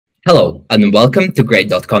Hello, and welcome to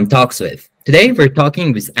Grade.com Talks With. Today, we're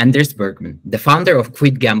talking with Anders Bergman, the founder of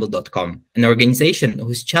QuitGamble.com, an organization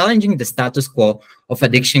who's challenging the status quo of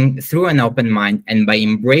addiction through an open mind and by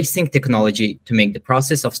embracing technology to make the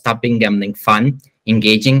process of stopping gambling fun,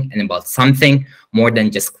 engaging, and about something more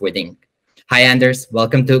than just quitting. Hi, Anders.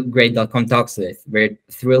 Welcome to Grade.com Talks With. We're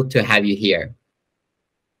thrilled to have you here.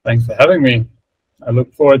 Thanks for having me. I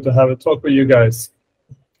look forward to have a talk with you guys.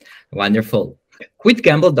 Wonderful.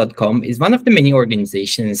 QuitGamble.com is one of the many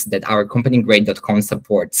organizations that our company Grade.com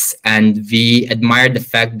supports, and we admire the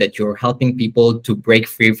fact that you're helping people to break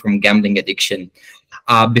free from gambling addiction.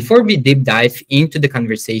 Before we deep dive into the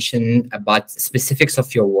conversation about specifics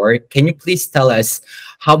of your work, can you please tell us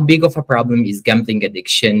how big of a problem is gambling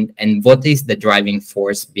addiction and what is the driving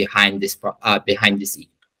force behind this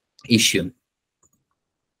issue?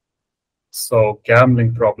 So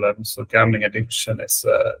gambling problems, so gambling addiction is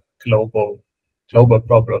a global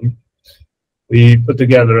problem. We put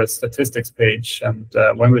together a statistics page, and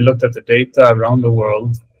when we looked at the data around the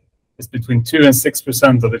world, it's between 2 and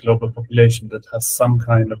 6% of the global population that has some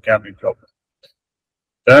kind of gambling problem.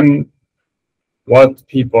 Then what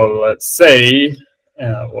people say,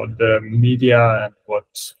 what the media and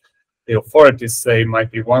what the authorities say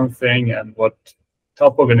might be one thing, and what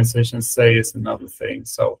top organizations say is another thing.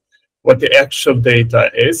 So what the actual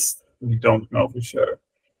data is, we don't know for sure.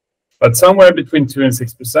 But somewhere between 2 and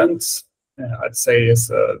 6%, I'd say it's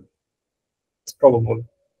probable.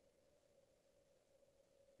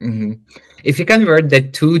 Mm-hmm. If you convert the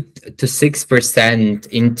 2 to 6%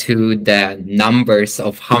 into the numbers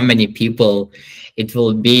of how many people, it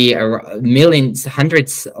will be millions,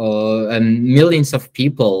 hundreds or millions of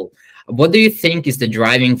people. What do you think is the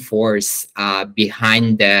driving force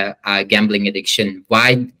behind the gambling addiction?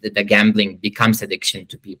 Why the gambling becomes addiction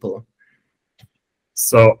to people?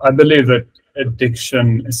 So I believe that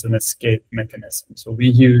addiction is an escape mechanism. So we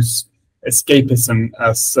use escapism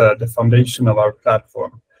as the foundation of our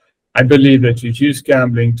platform. I believe that you use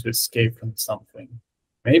gambling to escape from something.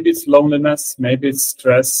 Maybe it's loneliness, maybe it's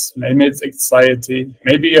stress, maybe it's anxiety,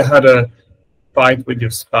 maybe you had a fight with your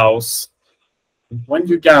spouse. When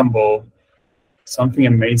you gamble, something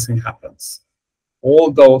amazing happens. All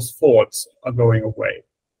those thoughts are going away.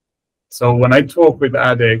 So when I talk with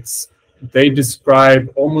addicts, they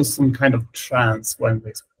describe almost some kind of trance when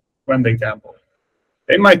they gamble.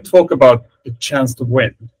 They might talk about the chance to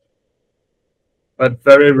win, but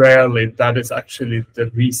very rarely that is actually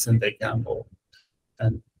the reason they gamble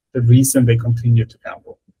and the reason they continue to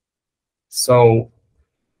gamble. So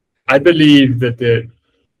I believe that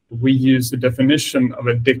we use the definition of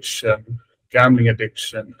addiction, gambling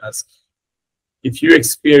addiction, as if you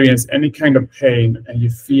experience any kind of pain and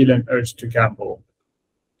you feel an urge to gamble,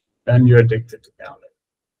 then you're addicted to gambling.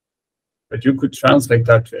 But you could translate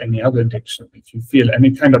that to any other addiction. If you feel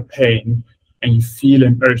any kind of pain and you feel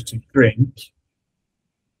an urge to drink,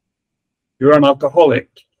 you're an alcoholic.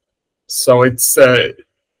 So it's the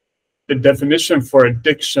definition for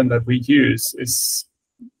addiction that we use is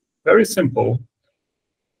very simple.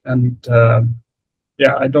 And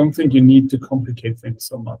yeah, I don't think you need to complicate things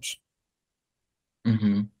so much.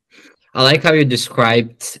 Mm-hmm. I like how you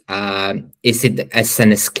described is it as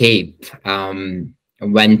an escape.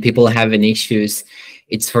 When people have an issues,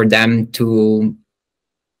 it's for them to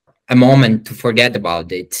a moment to forget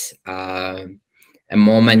about it, a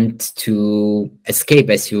moment to escape,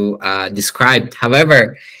 as you described.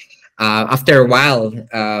 However, after a while,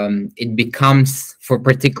 it becomes for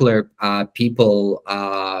particular people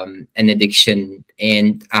an addiction.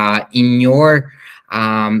 And in your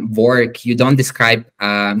work, you don't describe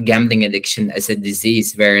gambling addiction as a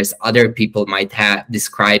disease, whereas other people might have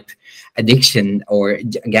described addiction or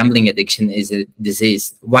gambling addiction as a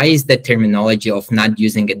disease. Why is the terminology of not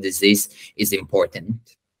using a disease is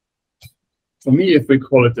important? For me, if we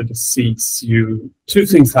call it a disease, two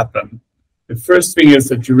things happen. The first thing is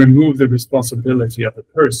that you remove the responsibility of the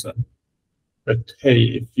person. But hey,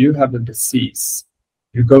 if you have a disease,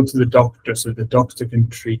 you go to the doctor so the doctor can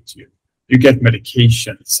treat you. You get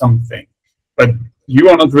medication, something, but you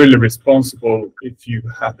are not really responsible if you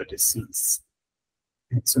have a disease.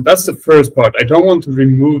 So that's the first part. I don't want to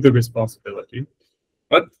remove the responsibility,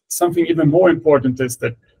 but something even more important is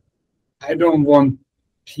that I don't want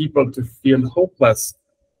people to feel hopeless.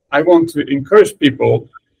 I want to encourage people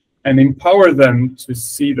and empower them to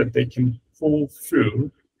see that they can pull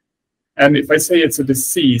through. And if I say it's a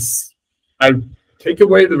disease, I take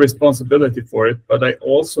away the responsibility for it, but I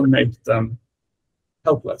also make them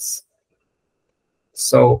helpless.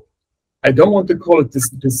 So I don't want to call it this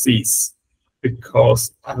disease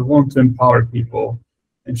because I want to empower people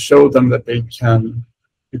and show them that they can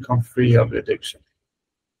become free of the addiction.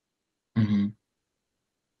 Mm-hmm.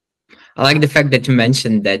 I like the fact that you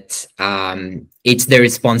mentioned that it's the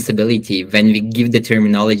responsibility. When we give the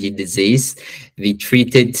terminology disease, we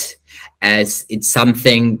treat it as it's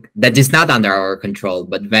something that is not under our control.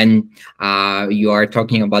 But when you are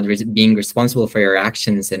talking about being responsible for your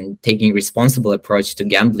actions and taking responsible approach to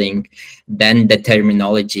gambling, then the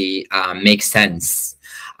terminology makes sense.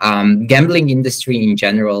 Gambling industry in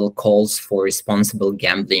general calls for responsible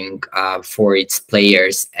gambling for its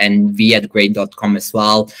players, and we at Grade.com as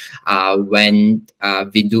well, when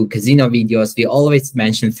we do casino videos, we always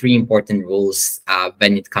mention 3 important rules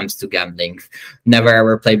when it comes to gambling. Never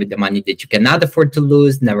ever play with the money that you cannot afford to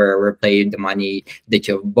lose, never ever play with the money that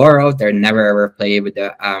you've borrowed, or never ever play with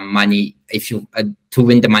the money if you to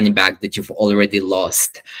win the money back that you've already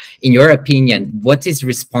lost. In your opinion, what is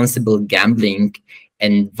responsible gambling,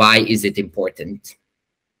 and why is it important?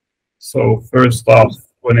 So first off,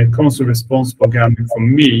 when it comes to responsible gambling, for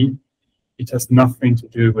me, it has nothing to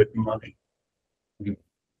do with money.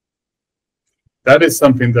 That is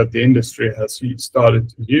something that the industry has started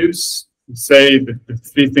to use. Say that the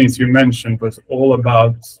 3 things you mentioned was all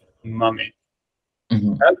about money.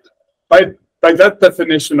 Mm-hmm. And by that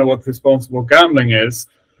definition of what responsible gambling is,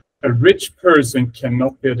 a rich person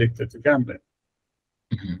cannot be addicted to gambling.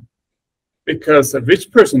 Mm-hmm. Because a rich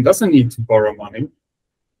person doesn't need to borrow money.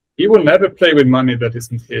 He will never play with money that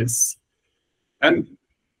isn't his. And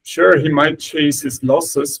sure, he might chase his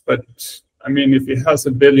losses, but I mean, if he has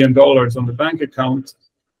 $1 billion on the bank account,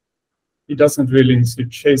 he doesn't really need to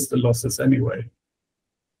chase the losses anyway.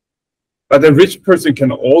 But a rich person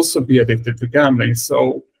can also be addicted to gambling.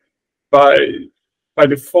 So by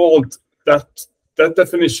default, that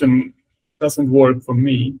definition doesn't work for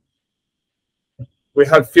me. We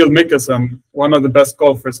have Phil Mickelson, one of the best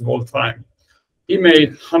golfers of all time. He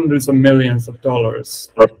made hundreds of millions of dollars,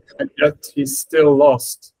 and yet he still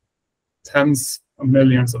lost tens of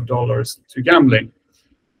millions of dollars to gambling.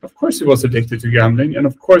 Of course he was addicted to gambling, and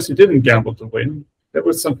of course he didn't gamble to win. There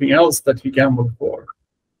was something else that he gambled for.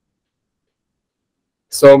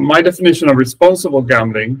 So my definition of responsible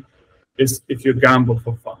gambling is if you gamble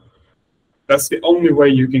for fun. That's the only way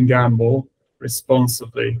you can gamble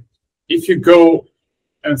responsibly. If you go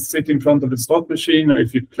and sit in front of the slot machine, or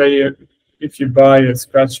if you buy a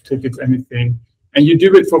scratch ticket, anything, and you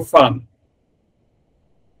do it for fun,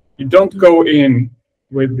 you don't go in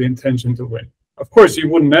with the intention to win. Of course, you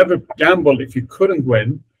would never gamble if you couldn't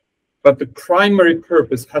win, but the primary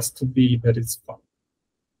purpose has to be that it's fun.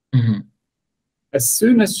 Mm-hmm. As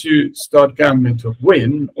soon as you start gambling to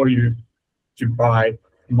win, or you buy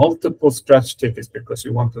multiple scratch tickets because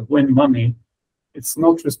you want to win money, it's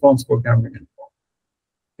not responsible gambling anymore.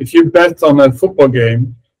 If you bet on a football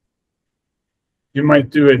game, you might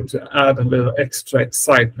do it to add a little extra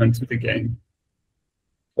excitement to the game,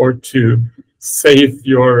 or to save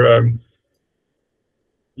your.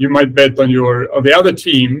 You might bet on the other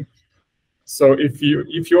team. So if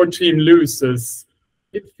your team loses,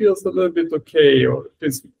 it feels a little bit okay, or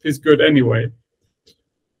it's good anyway.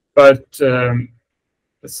 But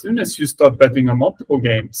as soon as you start betting on multiple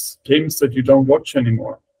games that you don't watch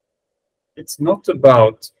anymore, it's not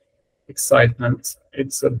about excitement,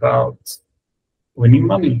 it's about winning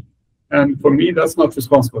money. And for me, that's not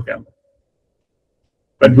responsible gambling.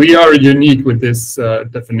 But we are unique with this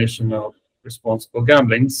definition of responsible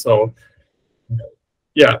gambling. So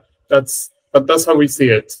yeah, that's how we see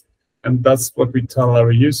it. And that's what we tell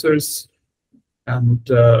our users. And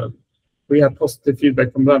we have positive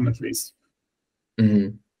feedback from them, at least.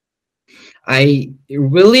 Mm-hmm. I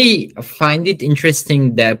really find it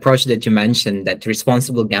interesting, the approach that you mentioned, that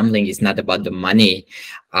responsible gambling is not about the money,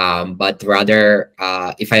 but rather,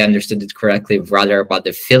 if I understood it correctly, rather about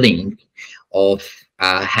the feeling of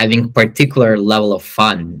having particular level of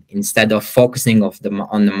fun. Instead of focusing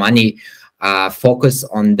on the money, focus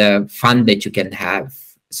on the fun that you can have.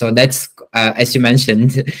 So that's, as you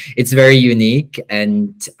mentioned, it's very unique,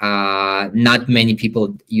 and not many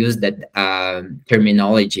people use that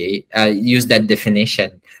terminology, use that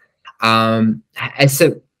definition.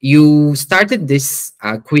 You started this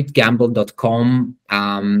quitgamble.com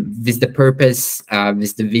with the purpose,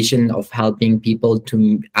 with the vision of helping people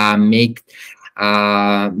to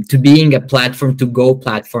to being a platform, to-go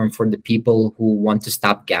platform for the people who want to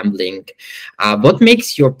stop gambling. What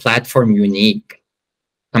makes your platform unique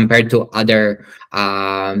compared to other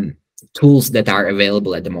tools that are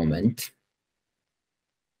available at the moment?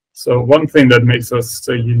 So one thing that makes us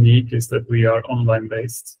so unique is that we are online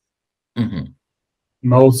based. Mm-hmm.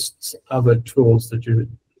 Most other tools that you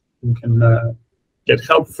can get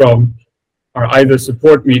help from are either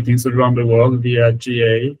support meetings around the world via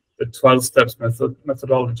GA, the 12 steps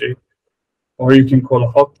methodology, or you can call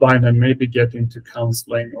a hotline and maybe get into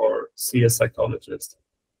counseling or see a psychologist.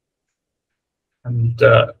 And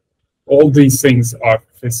all these things are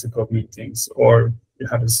physical meetings, or you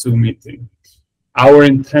have a Zoom meeting. Our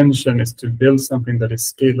intention is to build something that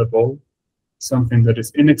is scalable, something that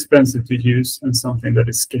is inexpensive to use, and something that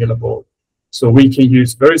is scalable. So we can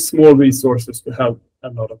use very small resources to help a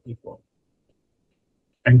lot of people.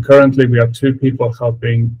 And currently we have 2 people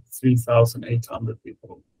helping 3,800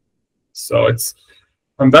 people. So it's,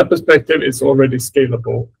 from that perspective, it's already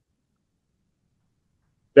scalable.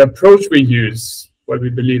 The approach we use, where we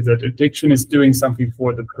believe that addiction is doing something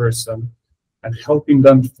for the person and helping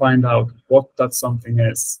them find out what that something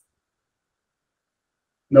is.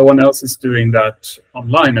 No one else is doing that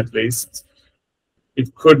online, at least.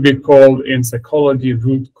 It could be called in psychology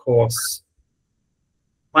root cause,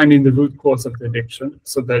 finding the root cause of the addiction,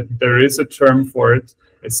 so that there is a term for it.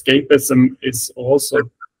 Escapism is also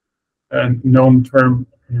a known term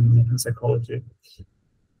in psychology.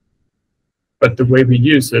 But the way we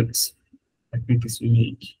use it, I think, is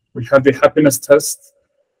unique. We have the happiness test,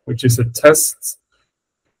 which is a test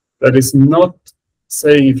that is not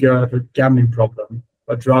saying if you have a gambling problem,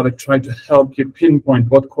 but rather try to help you pinpoint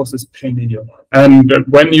what causes pain in your life. And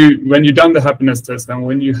when you've done the happiness test, and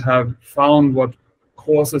when you have found what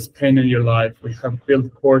causes pain in your life, we have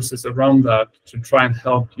built courses around that to try and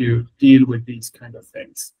help you deal with these kind of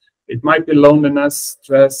things. It might be loneliness,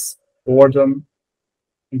 stress, boredom,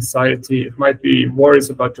 anxiety. It might be worries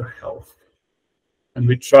about your health. And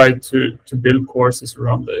we try to build courses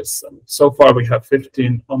around this. And so far, we have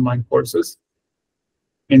 15 online courses.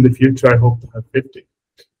 In the future, I hope to have 50.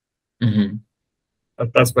 Mm-hmm.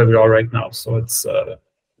 But that's where we are right now. So it's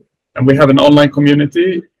and we have an online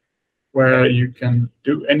community where you can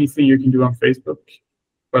do anything you can do on Facebook,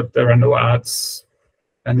 but there are no ads,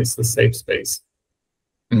 and it's a safe space.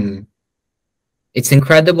 Mm. It's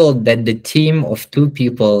incredible that the team of 2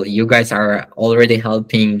 people, you guys are already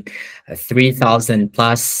helping 3,000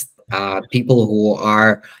 plus people who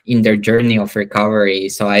are in their journey of recovery.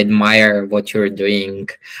 So I admire what you're doing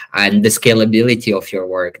and the scalability of your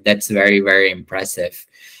work. That's very, very impressive.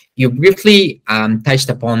 You briefly touched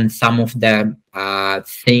upon some of the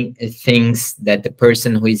things that the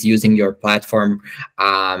person who is using your platform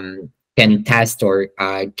can test or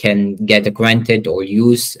can get acquainted or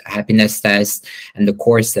use happiness tests and the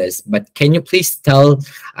courses. But can you please tell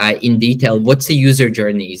in detail what's the user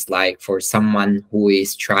journey is like for someone who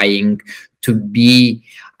is trying to be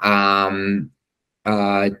to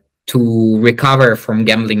recover from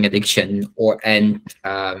gambling addiction, or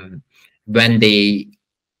when they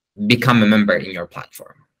become a member in your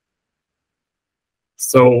platform?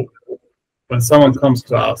 So when someone comes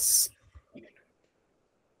to us,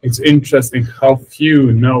 it's interesting how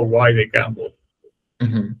few know why they gamble.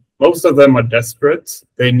 Mm-hmm. Most of them are desperate.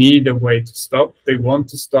 They need a way to stop. They want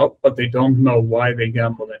to stop, but they don't know why they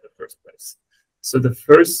gamble in the first place. So the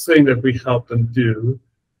first thing that we help them do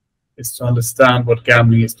is to understand what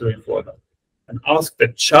gambling is doing for them, and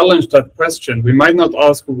challenge that question. We might not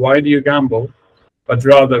ask, why do you gamble, but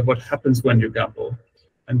rather what happens when you gamble,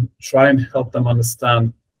 and try and help them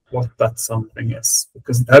understand what that something is,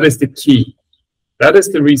 because that is the key. That is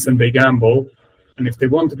the reason they gamble. And if they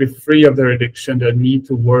want to be free of their addiction, they need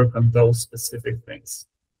to work on those specific things.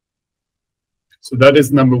 So that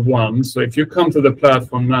is number one. So if you come to the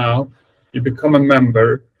platform now, you become a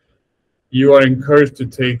member, you are encouraged to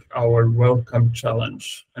take our Welcome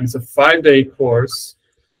Challenge. And it's a 5-day course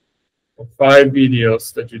of 5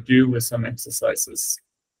 videos that you do with some exercises.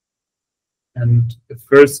 And the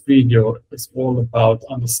first video is all about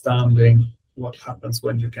understanding what happens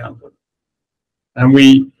when you gamble. And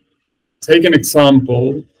we take an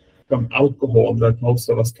example from alcohol that most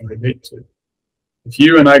of us can relate to. If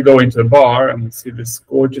you and I go into a bar and we see this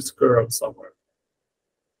gorgeous girl somewhere,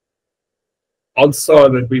 odds are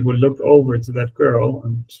that we will look over to that girl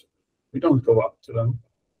and we don't go up to them.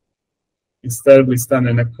 Instead, we stand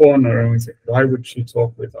in a corner and we say, why would she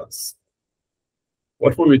talk with us?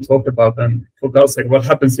 What will we talk about then? For God's sake, what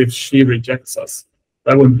happens if she rejects us?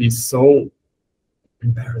 That would be so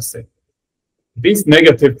embarrassing. These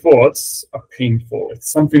negative thoughts are painful. It's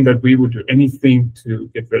something that we would do anything to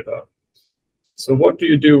get rid of. So what do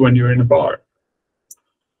you do when you're in a bar?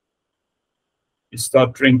 You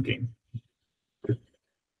start drinking.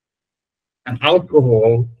 And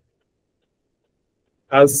alcohol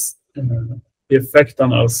has the effect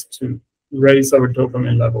on us to raise our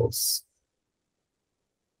dopamine levels.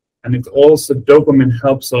 And it also, dopamine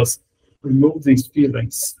helps us remove these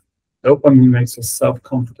feelings. Dopamine makes us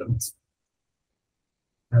self-confident.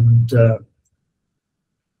 And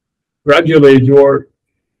gradually your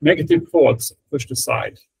negative thoughts pushed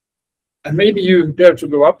aside. And maybe you dare to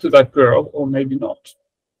go up to that girl, or maybe not.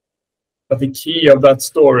 But the key of that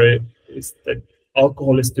story is that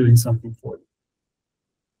alcohol is doing something for you.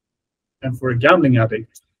 And for a gambling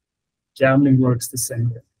addict, gambling works the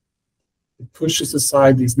same way. It pushes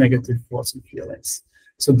aside these negative thoughts and feelings.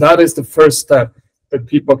 So that is the first step, that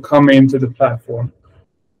people come into the platform.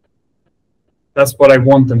 That's what I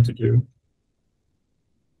want them to do.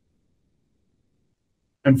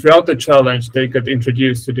 And throughout the challenge, they get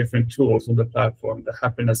introduced to different tools on the platform, the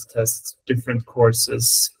happiness tests, different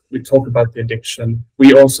courses. We talk about the addiction.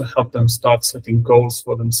 We also help them start setting goals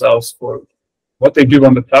for themselves for what they do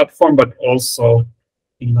on the platform, but also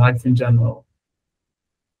in life in general.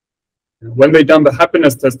 When they've done the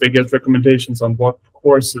happiness test, they get recommendations on what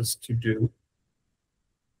courses to do.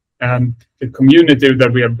 And the community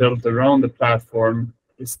that we have built around the platform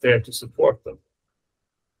is there to support them.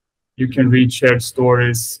 You can read shared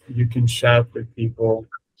stories, you can chat with people.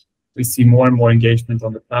 We see more and more engagement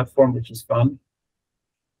on the platform, which is fun.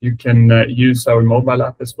 You can use our mobile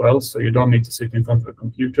app as well, so you don't need to sit in front of a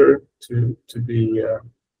computer to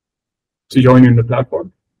join in the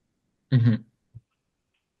platform. Mm-hmm.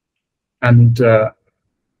 And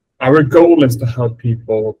our goal is to help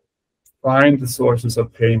people find the sources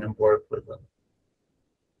of pain and work with them.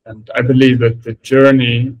 And I believe that the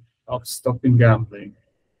journey of stopping gambling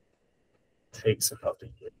takes about a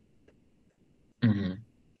year. Mm-hmm.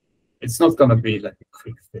 It's not going to be like a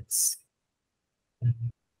quick fix.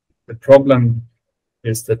 The problem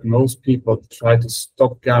is that most people try to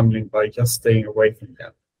stop gambling by just staying away from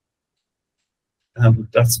gambling. And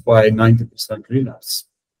that's why 90% relapse.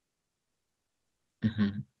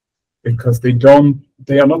 Mm-hmm. Because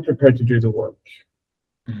they are not prepared to do the work.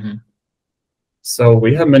 Mm-hmm. So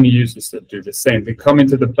we have many users that do the same. They come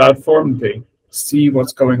into the platform, they see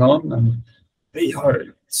what's going on, and they are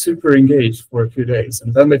super engaged for a few days.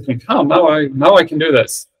 And then they think, oh, now I can do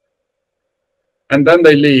this. And then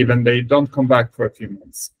they leave and they don't come back for a few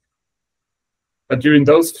months. But during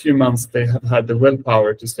those few months, they have had the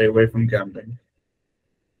willpower to stay away from gambling.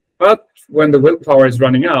 But when the willpower is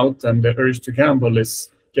running out and the urge to gamble is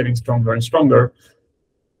getting stronger and stronger,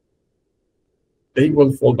 they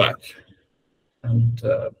will fall back. And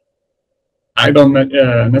I don't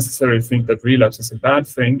necessarily think that relapse is a bad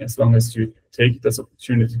thing, as long as you take it as an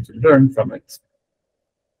opportunity to learn from it.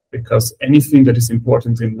 Because anything that is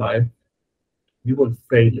important in life, you will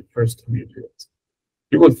fail the first time you do it.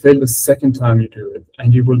 You will fail the second time you do it,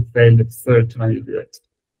 and you will fail the third time you do it.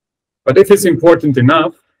 But if it's important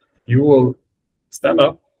enough, you will stand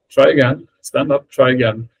up, try again, stand up, try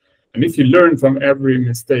again. And if you learn from every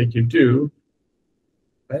mistake you do,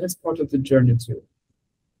 that is part of the journey too.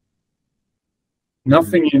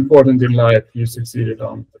 Nothing important in life you succeeded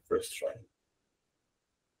on the first try.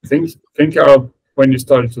 Think of when you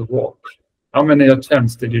started to walk. How many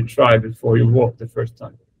attempts did you try before you walked the first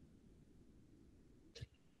time?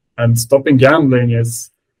 And stopping gambling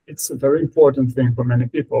it's a very important thing for many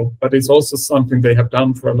people, but it's also something they have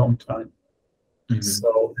done for a long time. Mm-hmm.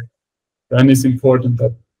 So then it's important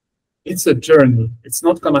that it's a journey. It's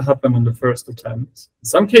not going to happen on the first attempt. In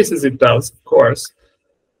some cases it does, of course.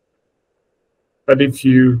 But if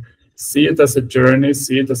you see it as a journey,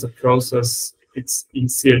 see it as a process, it's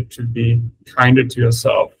easier to be kinder to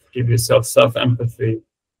yourself, give yourself self-empathy,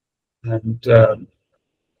 and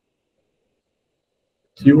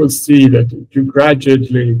you will see that you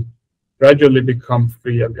gradually become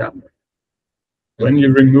free of gambling. When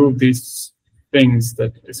you remove these things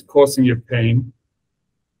that is causing you pain,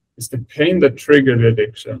 it's the pain that triggers the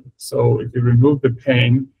addiction. So if you remove the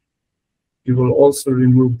pain, you will also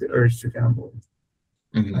remove the urge to gamble.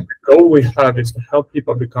 Mm-hmm. And the goal we have is to help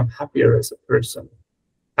people become happier as a person,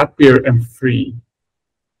 happier and free.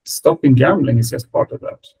 Stopping gambling is just part of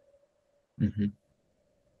that. Mm-hmm.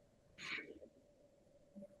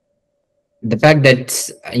 The fact that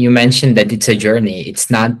you mentioned that it's a journey, it's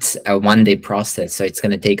not a one-day process, so it's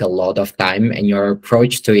going to take a lot of time, and your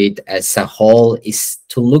approach to it as a whole is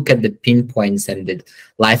to look at the pinpoints and the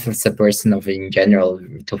life of the person in general,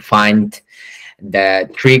 to find the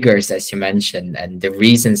triggers, as you mentioned, and the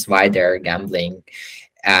reasons why they're gambling.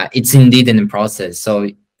 It's indeed in the process. So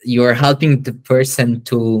you're helping the person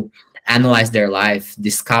to analyze their life,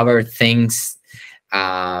 discover things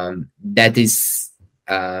that is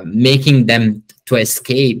making them to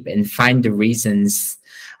escape, and find the reasons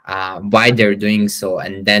why they're doing so,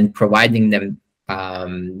 and then providing them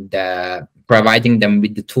with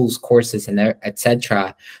the tools, courses, and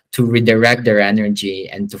etc. to redirect their energy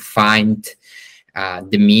and to find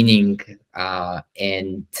the meaning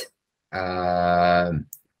and uh,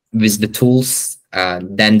 with the tools,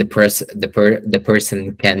 then the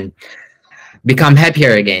person can become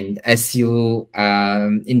happier again. As you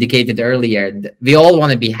indicated earlier, we all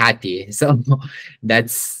want to be happy. So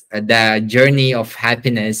that's the journey of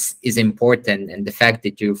happiness is important, and the fact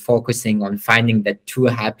that you're focusing on finding that true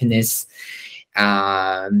happiness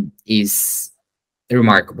is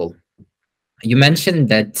remarkable. You mentioned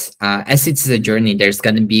that as it's a journey, there's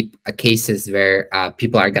going to be cases where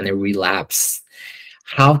people are going to relapse.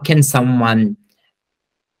 How can someone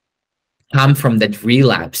come from that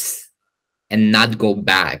relapse and not go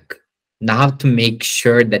back? Now, how to make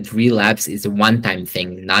sure that relapse is a one-time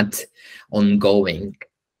thing, not ongoing?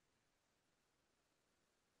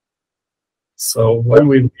 So when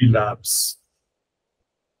we relapse,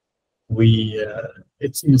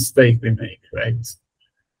 it's a mistake we make, right?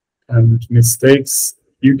 And mistakes,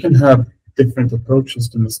 you can have different approaches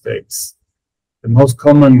to mistakes. The most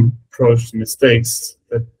common approach to mistakes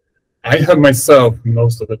that I have myself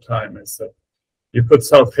most of the time is that you put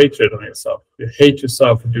self-hatred on yourself. You hate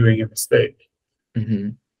yourself for doing a mistake.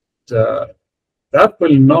 Mm-hmm. That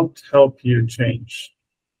will not help you change,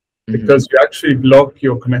 because you actually block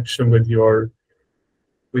your connection with your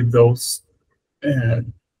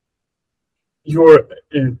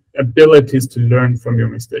abilities to learn from your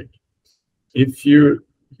mistake. If you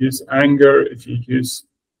use anger, if you use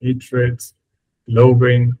hatred,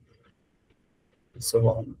 loathing, and so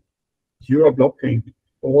on, you are blocking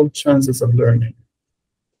all chances of learning.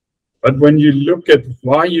 But when you look at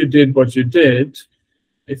why you did what you did,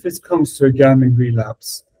 if it comes to a gambling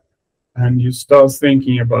relapse, and you start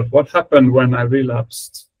thinking about what happened when I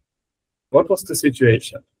relapsed, what was the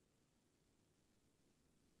situation?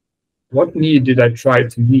 What need did I try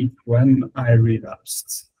to meet when I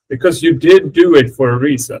relapsed? Because you did do it for a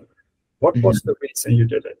reason. What was the reason you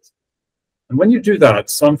did it? And when you do that,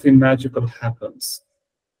 something magical happens.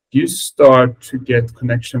 You start to get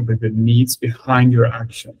connection with the needs behind your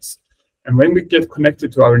actions. And when we get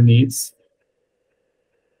connected to our needs,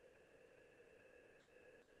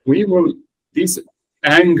 this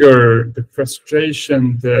anger, the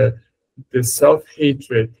frustration, the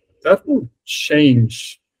self-hatred, that will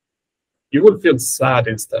change. You will feel sad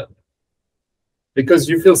instead, because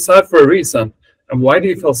you feel sad for a reason. And why do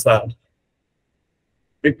you feel sad?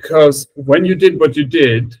 Because when you did what you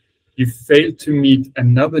did, you failed to meet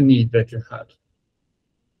another need that you had.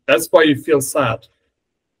 That's why you feel sad.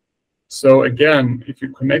 So again, if you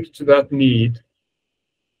connect to that need,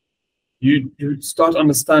 you start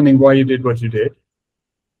understanding why you did what you did.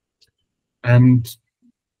 And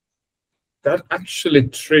that actually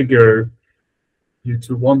triggers you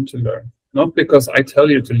to want to learn. Not because I tell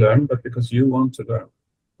you to learn, but because you want to learn,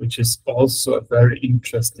 which is also a very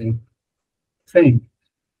interesting thing.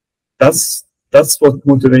 That's what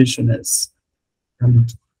motivation is.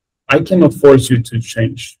 And I cannot force you to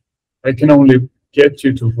change. I can only get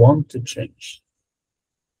you to want to change,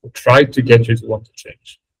 or try to get you to want to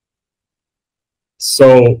change.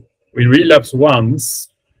 So we relapse once,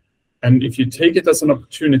 and if you take it as an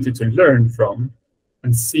opportunity to learn from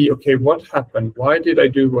and see, okay, what happened? Why did I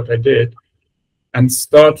do what I did? And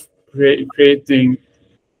start creating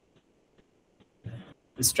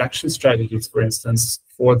distraction strategies, for instance,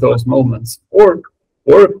 for those moments, or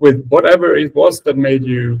work with whatever it was that made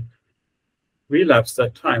you relapse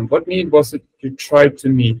that time. What need was it you tried to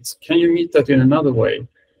meet? Can you meet that in another way?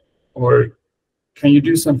 Or can you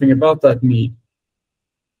do something about that need?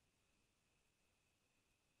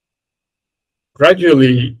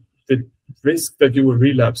 Gradually, the risk that you will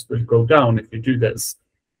relapse will go down if you do this.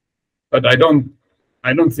 But I don't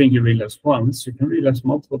think you relapse once. You can relapse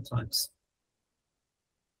multiple times.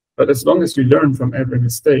 But as long as you learn from every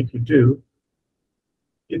mistake you do,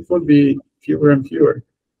 it will be fewer and fewer.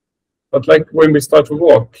 But like when we start to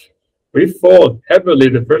walk, we fall heavily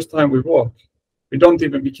the first time we walk. We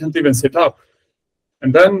can't even sit up.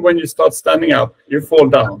 And then when you start standing up, you fall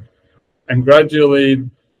down. And gradually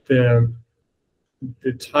the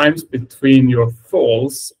times between your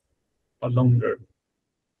falls are longer.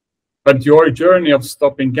 But your journey of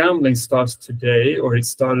stopping gambling starts today, or it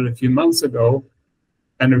started a few months ago,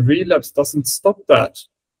 and a relapse doesn't stop that.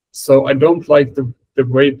 So I don't like the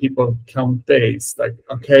way people count days. Like,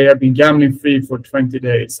 okay, I've been gambling free for 20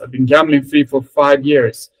 days. I've been gambling free for 5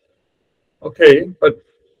 years. Okay, but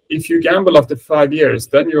if you gamble after 5 years,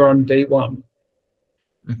 then you're on day one.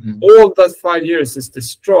 All that 5 years is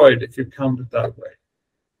destroyed if you count it that way.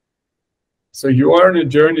 So you are on a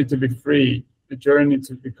journey to be free, a journey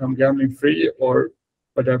to become gambling free, or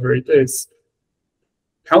whatever it is.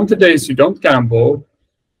 Count the days you don't gamble,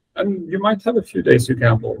 and you might have a few days you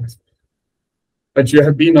gamble. but you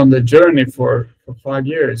have been on the journey for 5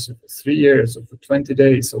 years, or for 3 years, or for 20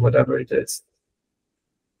 days, or whatever it is.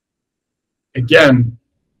 Again,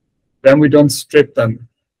 then we don't strip them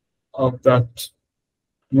of that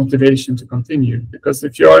motivation to continue. Because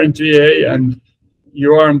if you are in GA and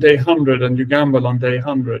you are on day 100 and you gamble on day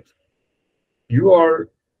 100, you are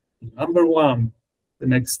number one the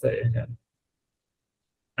next day again.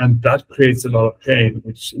 And that creates a lot of pain,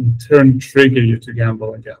 which in turn trigger you to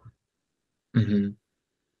gamble again. Mm-hmm.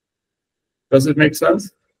 Does it make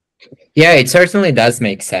sense? Yeah, it certainly does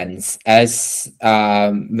make sense. As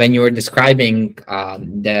when you were describing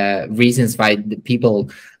the reasons why the people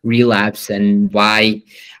relapse and why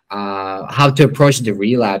how to approach the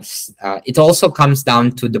relapse, it also comes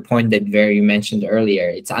down to the point that Very mentioned earlier.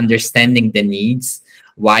 It's understanding the needs,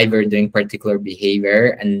 why we're doing particular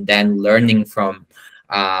behavior, and then learning from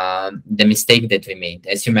the mistake that we made.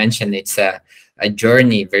 As you mentioned, it's a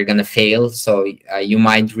journey. We're gonna fail, so you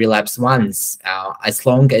might relapse once. As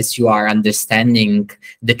long as you are understanding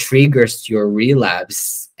the triggers to your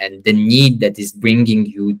relapse and the need that is bringing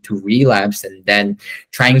you to relapse, and then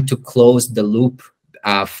trying to close the loop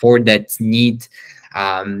for that need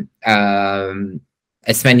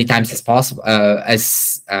as many times as possible,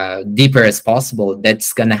 as deeper as possible,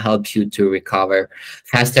 that's gonna help you to recover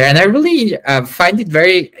faster. And I really find it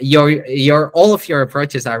very, all of your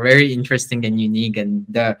approaches are very interesting and unique. And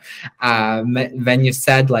the when you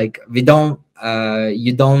said like you don't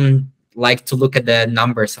like to look at the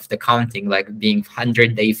numbers of the counting, like being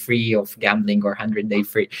 100-day free of gambling or 100-day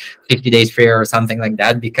free, 50 days free or something like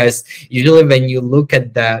that, because usually when you look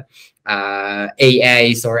at the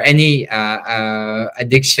AAs or any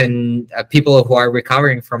addiction, people who are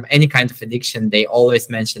recovering from any kind of addiction, they always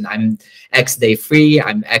mention, I'm X day free,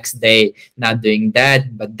 I'm X day not doing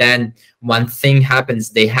that. But then one thing happens,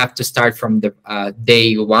 they have to start from the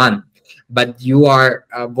day one. But you are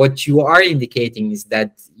what you are indicating is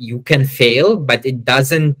that you can fail, but it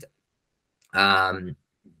doesn't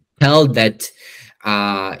tell that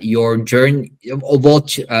your journey,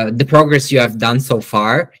 the progress you have done so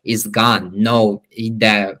far is gone. No,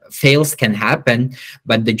 the fails can happen,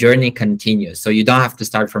 but the journey continues. So you don't have to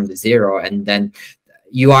start from the zero, and then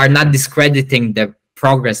you are not discrediting the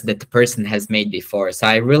progress that the person has made before. So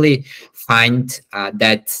I really find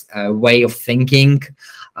that way of thinking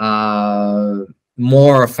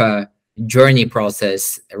more of a journey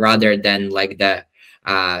process rather than like the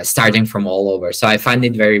starting from all over. So I find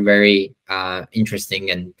it very, very interesting,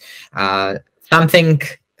 and something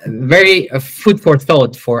very food for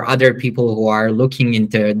thought for other people who are looking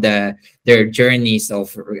into their journeys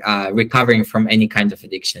of recovering from any kind of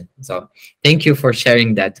addiction. So thank you for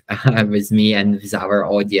sharing that with me and with our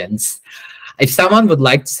audience. If someone would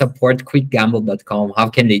like to support quitgamble.com, how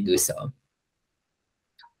can they do so?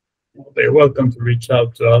 They're welcome to reach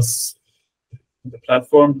out to us on the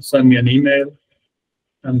platform, send me an email,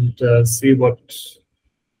 and see what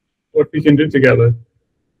we can do together.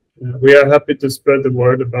 We are happy to spread the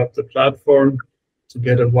word about the platform to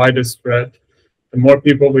get a wider spread. The more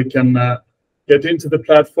people we can get into the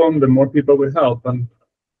platform, the more people we help. And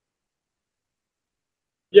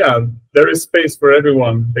yeah, there is space for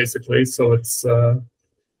everyone, basically. So it's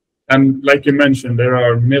and like you mentioned, there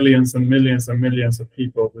are millions and millions and millions of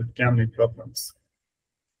people with gambling problems.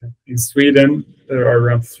 In Sweden, there are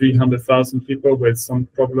around 300,000 people with some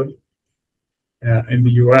problem. In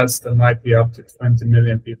the US, there might be up to 20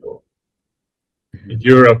 million people. In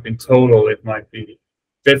Europe, in total, it might be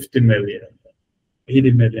 50 million,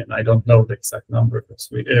 80 million. I don't know the exact number for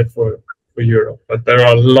Sweden, for Europe, but there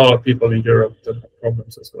are a lot of people in Europe that have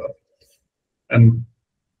problems as well. And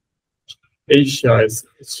Asia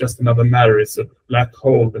it's just another matter. It's a black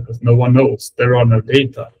hole because no one knows. There are no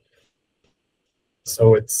data.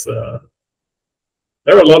 So it's there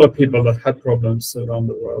are a lot of people that have problems around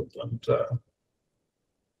the world, and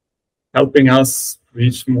helping us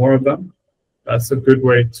reach more of them, that's a good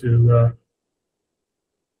way to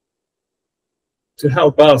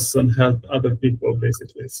help us and help other people,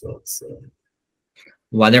 basically. So it's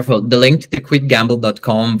wonderful. The link to the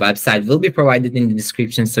quitgamble.com website will be provided in the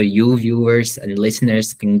description, so you viewers and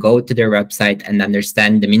listeners can go to their website and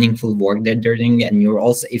understand the meaningful work that they're doing. And you're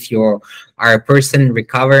also, if you are a person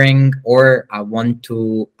recovering or want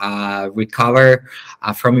to recover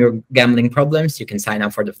from your gambling problems, you can sign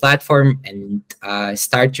up for the platform and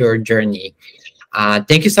start your journey.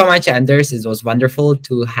 Thank you so much, Anders. It was wonderful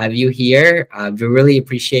to have you here. We really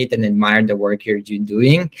appreciate and admire the work you're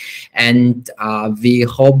doing, and we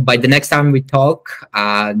hope by the next time we talk,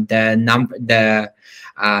 the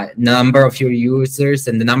number of your users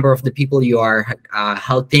and the number of the people you are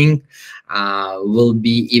helping will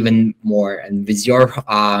be even more. And with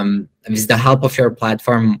the help of your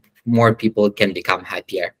platform, more people can become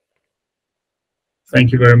happier.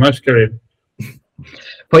 Thank you very much, Karim.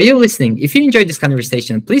 For you listening, if you enjoyed this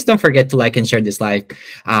conversation, please don't forget to like and share this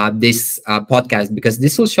podcast, because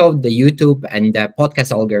this will show the YouTube and the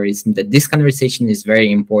podcast algorithm that this conversation is very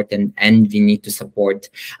important, and we need to support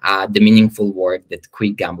the meaningful work that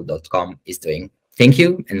quickgamble.com is doing. Thank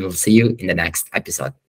you, and we'll see you in the next episode.